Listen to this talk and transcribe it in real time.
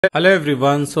Hello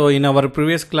everyone. So in our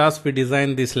previous class we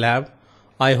designed this lab.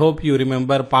 I hope you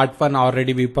remember part 1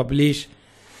 already we published,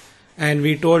 and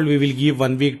we told we will give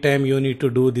 1 week time you need to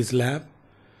do this lab.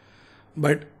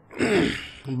 But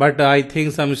I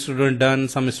think some student done,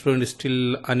 some student is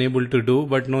still unable to do,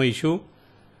 but no issue.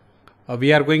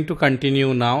 We are going to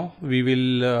continue now. We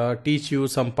will teach you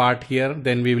some part here,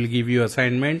 then we will give you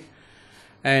assignment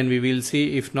and we will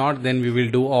see. If not, then we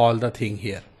will do all the thing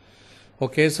here.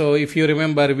 Okay, so if you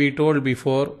remember, we told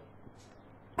before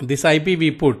this IP we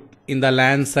put in the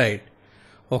LAN side.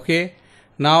 Okay,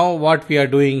 now what we are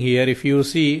doing here, if you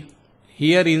see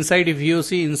here inside, if you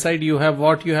see inside, you have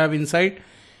what you have inside.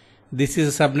 This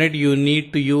is a subnet you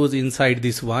need to use inside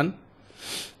this one,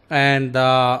 and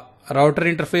the router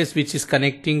interface which is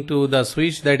connecting to the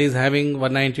switch, that is having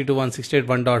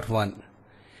 192.168.1.1.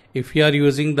 If you are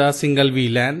using the single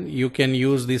VLAN, you can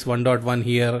use this 1.1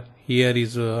 here. Here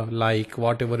is like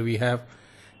whatever we have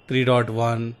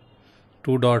 3.1,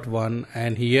 2.1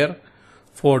 and here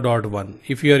 4.1.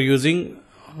 If you are using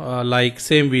like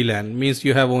same VLAN, means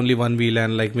you have only one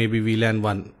VLAN, like maybe VLAN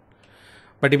 1.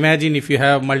 But imagine if you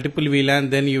have multiple VLAN,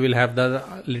 then you will have the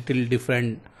little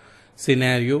different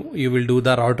scenario. You will do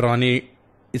the router on a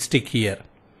stick here.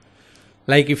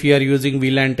 Like if you are using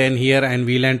VLAN 10 here and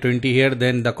VLAN 20 here,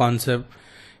 then the concept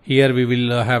here we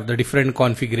will have the different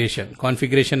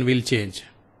configuration will change.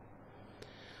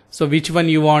 So which one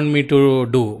you want me to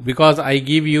do? Because I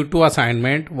give you two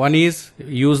assignment. One is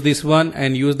use this one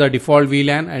and use the default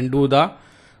VLAN and do the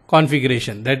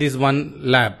configuration. That is one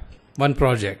lab, one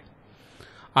project.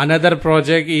 Another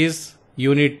project is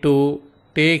you need to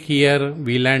take here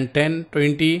VLAN 10,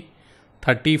 20,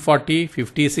 30, 40,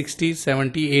 50, 60,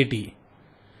 70, 80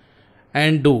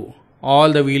 and do.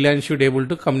 All the VLAN should able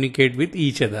to communicate with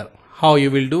each other. How you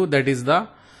will do, that is the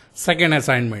second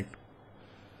assignment.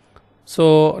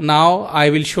 So now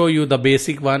I will show you the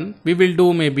basic one. We will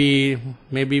do maybe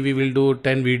we will do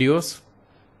 10 videos,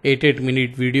 8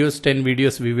 minute videos, 10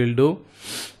 videos we will do.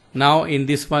 Now in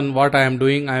this one, what I am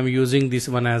doing, I am using this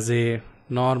one as a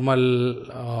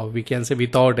normal, we can say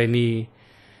without any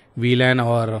VLAN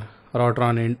or router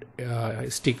on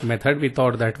stick method.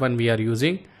 Without that one we are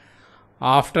using.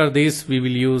 After this we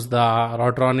will use the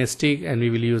router on a stick and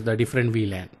we will use the different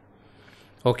VLAN.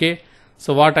 Okay,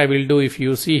 so what I will do, if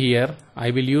you see here, I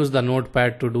will use the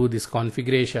notepad to do this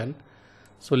configuration.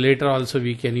 So later also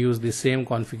we can use the same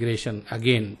configuration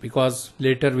again, because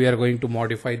later we are going to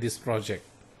modify this project.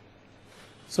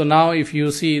 So now if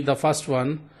you see the first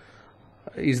one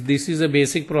is, this is a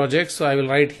basic project. So I will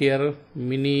write here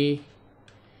mini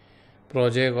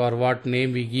project, or what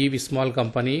name we give, small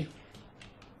company,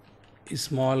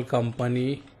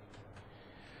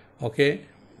 okay,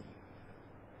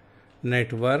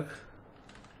 network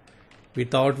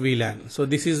without VLAN. So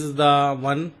this is the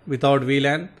one without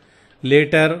VLAN.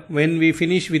 Later when we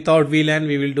finish without VLAN,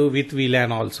 we will do with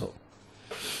VLAN also.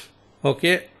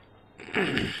 Okay,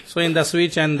 so in the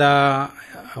switch and the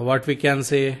what we can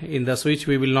say, in the switch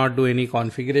we will not do any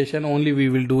configuration, only we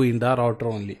will do in the router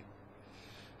only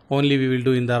we will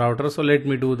do in the router. So let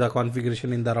me do the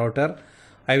configuration in the router.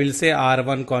 I will say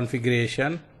R1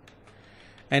 configuration,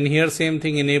 and here same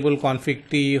thing, enable config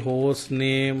T host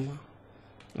name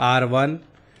R1,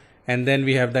 and then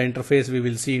we have the interface. We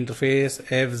will see interface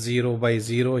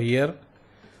F0/0 here.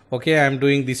 Okay, I am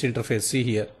doing this interface. See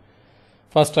here,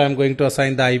 first I am going to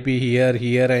assign the IP here,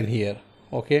 here and here.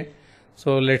 Okay,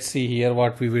 so let's see here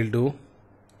what we will do.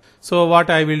 So what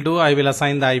I will do, I will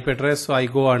assign the IP address. So I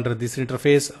go under this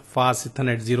interface fast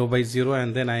Ethernet 0/0,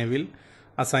 and then I will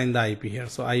assign the IP here.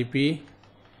 So IP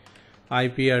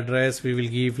address we will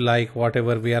give like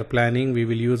whatever we are planning. We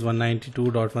will use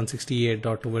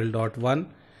 192.168.12.1.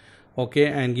 okay,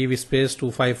 and give space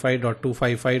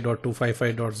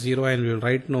 255.255.255.0 and we will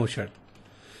write no shut.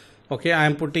 Okay, I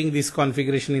am putting this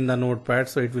configuration in the notepad,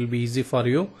 so it will be easy for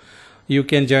you. You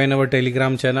can join our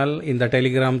Telegram channel. In the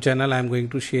Telegram channel I am going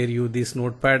to share you this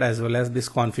notepad as well as this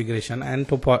configuration and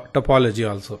topology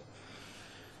also.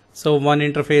 So one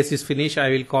interface is finished. I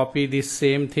will copy this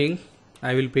same thing,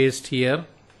 I will paste here.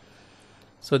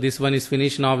 So this one is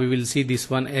finished. Now we will see this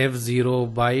one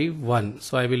F0/1.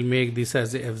 So I will make this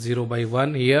as a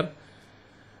F0/1 here,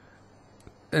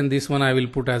 and this one I will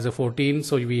put as a 14.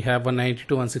 So we have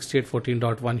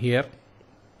 192.168.14.1 here,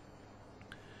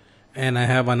 and I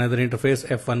have another interface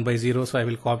F1/0. So I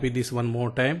will copy this one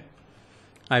more time.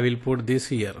 I will put this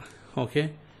here.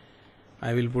 Okay,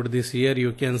 I will put this here.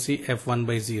 You can see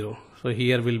F1/0. So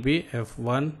here will be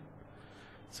F1/0.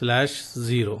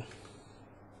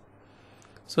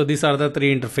 So these are the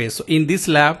three interfaces. So in this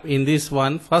lab, in this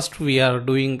one, first we are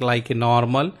doing like a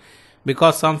normal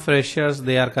because some freshers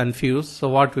they are confused. So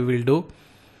what we will do,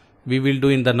 we will do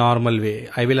in the normal way.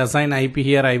 I will assign IP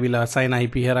here, I will assign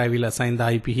IP here, I will assign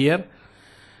the IP here.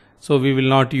 So we will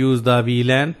not use the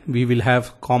VLAN, we will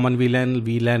have common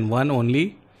VLAN 1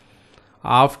 only.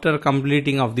 After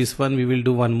completing of this one, we will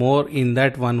do one more. In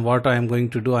that one, what I am going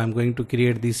to do, I am going to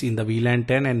create this in the VLAN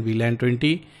 10 and VLAN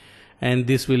 20, and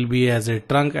this will be as a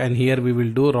trunk, and here we will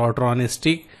do router on a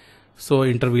stick. So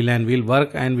inter VLAN will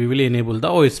work and we will enable the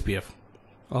OSPF.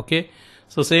 Okay,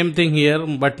 so same thing here,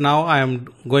 but now I am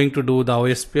going to do the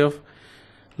OSPF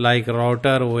like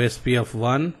router OSPF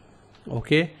 1.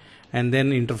 Okay, and then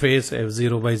interface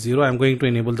F0/0. I am going to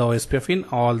enable the OSPF in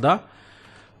all the,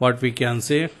 what we can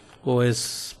say,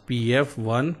 OSPF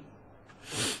 1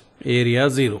 area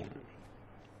 0.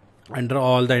 Under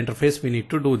all the interface we need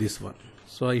to do this one.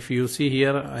 So if you see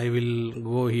here, I will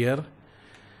go here,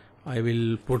 I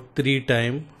will put 3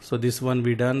 times. So this one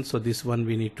we done, so this one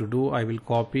we need to do. I will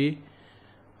copy,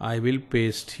 I will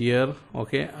paste here.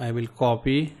 Okay, I will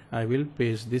copy, I will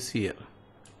paste this here.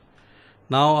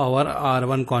 Now our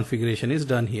R1 configuration is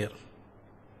done here.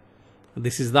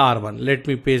 This is the R1. Let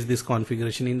me paste this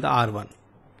configuration in the R1.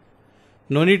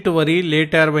 No need to worry,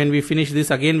 later when we finish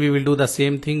this, again we will do the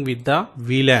same thing with the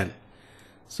VLAN.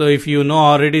 So if you know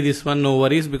already this one, no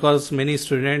worries, because many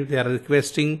students they are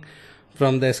requesting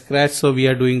from the scratch, so we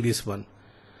are doing this one.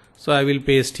 So I will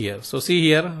paste here. So see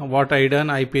here what I done,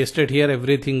 I pasted here,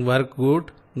 everything work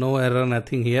good, no error,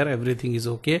 nothing here, everything is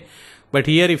okay. But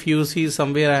here if you see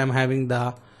somewhere I am having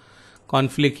the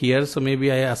conflict here, so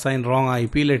maybe I assigned wrong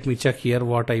IP. Let me check here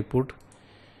what I put.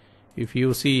 If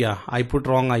you see, yeah, I put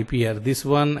wrong IP here. This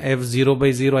one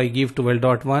F0/0 I give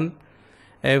 12.1,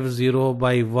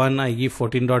 F0/1 I give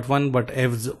 14.1, but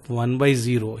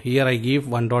F1/0 here I give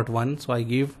 1.1, so I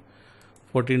give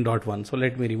 14.1. So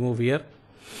let me remove here.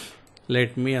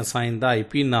 Let me assign the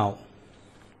IP now.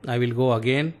 I will go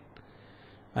again.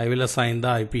 I will assign the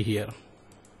IP here.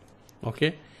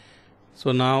 Okay.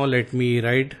 So now let me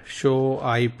write show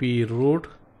IP root.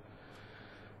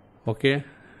 Okay.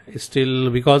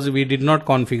 Still, because we did not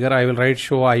configure, I will write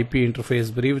show IP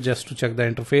interface brief just to check the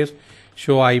interface.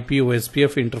 Show IP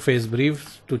OSPF interface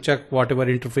brief to check whatever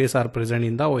interface are present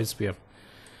in the OSPF.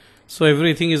 So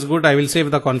everything is good. I will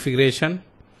save the configuration.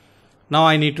 Now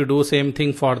I need to do same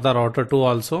thing for the router 2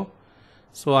 also.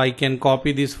 So I can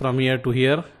copy this from here to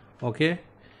here. Okay,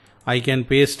 I can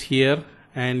paste here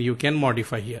and you can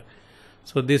modify here.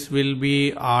 So this will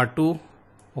be R2.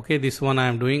 Okay, this one I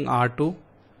am doing R2.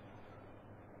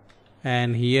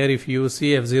 And here if you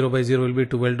see F0/0 will be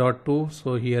 12.2,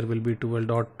 so here will be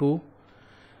 12.2,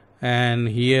 and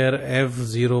here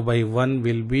F0/1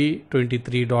 will be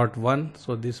 23.1,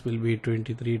 so this will be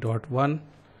 23.1,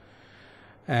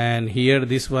 and here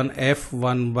this one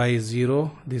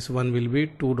F1/0, this one will be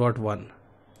 2.1.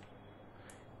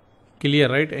 Clear,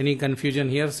 right? Any confusion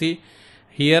here? See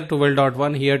here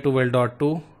 12.1, here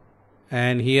 12.2,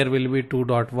 and here will be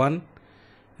 2.1.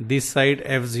 This side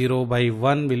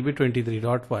F0/1 will be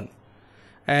 23.1,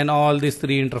 and all these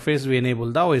 3 interface we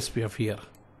enable the OSPF here.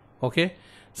 Okay,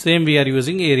 same we are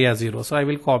using area 0. So I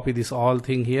will copy this all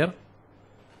thing here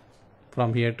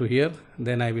from here to here.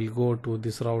 Then I will go to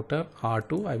this router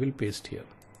R2. I will paste here.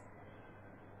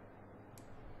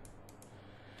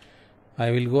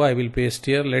 I will paste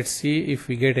here. Let's see if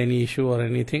we get any issue or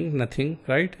anything. Nothing,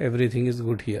 right? Everything is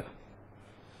good here.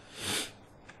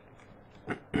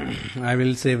 I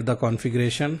will save the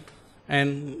configuration,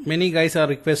 and many guys are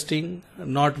requesting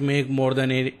not make more than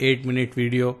 8-minute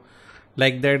video,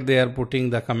 like that they are putting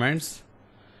the comments.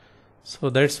 So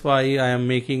that's why I am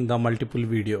making the multiple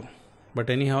video, but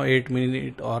anyhow 8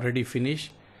 minutes already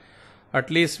finished. At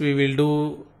least we will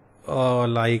do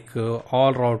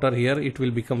all router here, it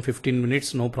will become 15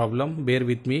 minutes, no problem, bear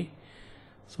with me.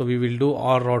 So we will do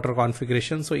all router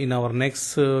configuration. So in our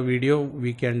next video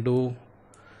we can do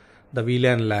the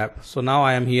VLAN lab. So now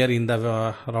I am here in the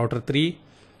router 3,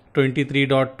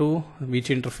 23.2, which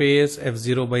interface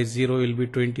F0/0 will be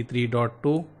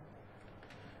 23.2.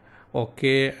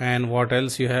 Okay, and what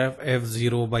else you have?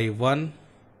 F0/1,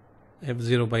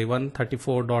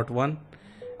 34.1,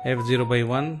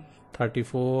 F0/1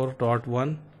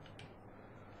 34.1,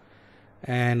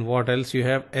 and what else you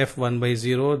have?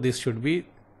 F1/0, this should be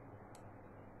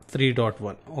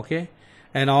 3.1. okay,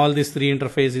 and all these 3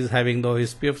 interface is having the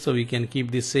OSPF, so we can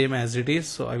keep this same as it is.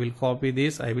 So I will copy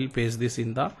this, I will paste this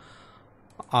in the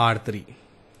R3.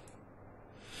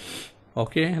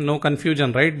 Okay, no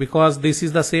confusion, right? Because this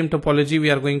is the same topology we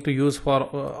are going to use for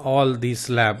all these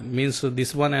lab, means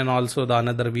this one and also the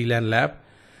another VLAN lab.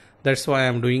 That's why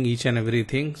I'm doing each and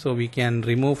everything, so we can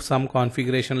remove some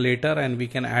configuration later and we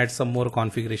can add some more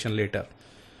configuration later.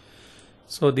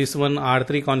 So this one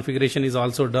R3 configuration is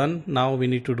also done. Now we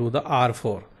need to do the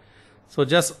R4. So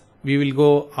just we will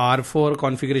go R4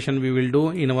 configuration we will do.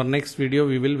 In our next video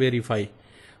we will verify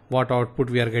what output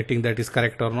we are getting, that is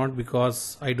correct or not,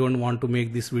 because I don't want to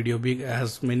make this video big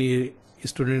as many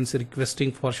students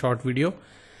requesting for short video.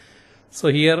 So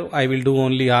here I will do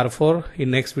only R4.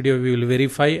 In next video we will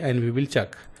verify and we will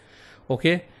check.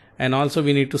 Okay, and also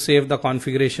we need to save the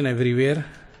configuration everywhere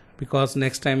because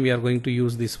next time we are going to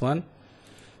use this one.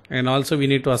 And also we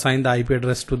need to assign the IP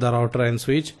address to the router and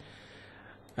switch,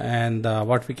 and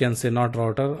what we can say, not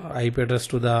router, IP address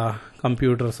to the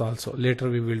computers also. Later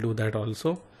we will do that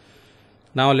also.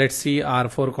 Now let's see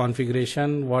R4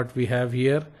 configuration. What we have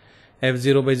here,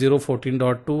 F0 by 0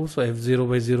 14.2, so F0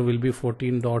 by 0 will be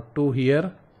 14.2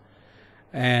 here,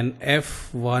 and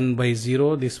F1 by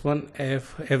 0, this one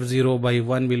F0 by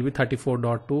 1 will be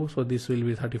 34.2, so this will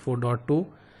be 34.2,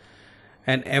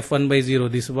 and F1 by 0,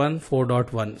 this one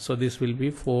 4.1, so this will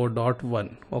be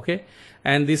 4.1. okay,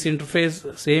 and this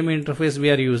interface, same interface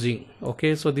we are using.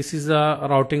 Okay, so this is a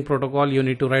routing protocol. You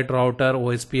need to write router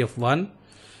OSPF1,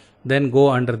 then go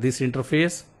under this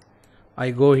interface. I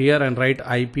go here and write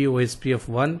IP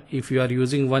OSPF1. If you are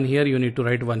using 1 here, you need to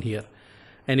write 1 here,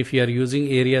 and if you are using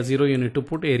area 0, you need to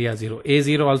put area 0.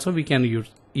 A0 also we can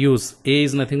use. A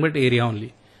is nothing but area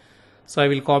only. So I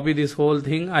will copy this whole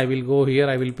thing. I will go here,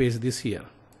 I will paste this here.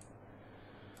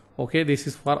 Okay, this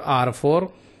is for R4.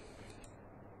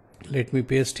 Let me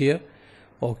paste here.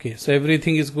 Okay, so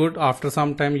everything is good. After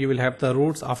some time you will have the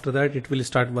routes. After that it will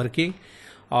start working.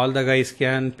 All the guys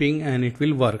can ping and it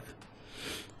will work.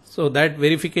 So that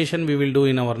verification we will do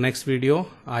in our next video.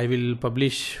 I will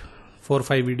publish 4 or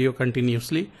 5 video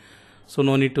continuously, so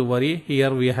no need to worry.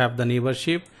 Here we have the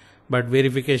neighborship, but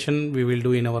verification we will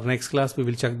do in our next class. We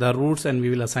will check the routes and we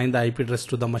will assign the IP address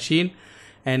to the machine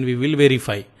and we will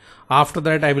verify. After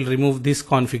that I will remove this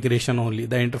configuration only,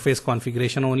 the interface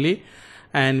configuration only,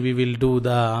 and we will do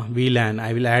the VLAN.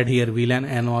 I will add here VLAN,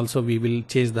 and also we will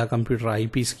change the computer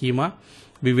IP schema.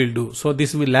 We will do. So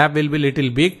this lab will be little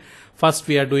big. First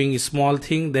we are doing a small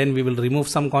thing, then we will remove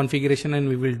some configuration and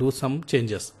we will do some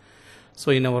changes.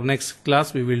 So in our next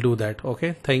class we will do that.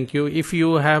 Okay, thank you. If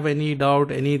you have any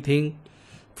doubt, anything,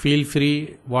 feel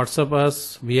free, WhatsApp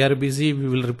us. We are busy, we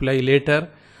will reply later,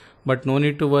 but no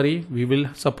need to worry, we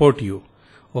will support you.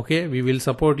 Okay, we will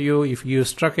support you. If you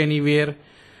struck anywhere,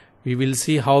 we will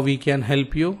see how we can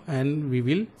help you and we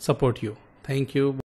will support you. Thank you.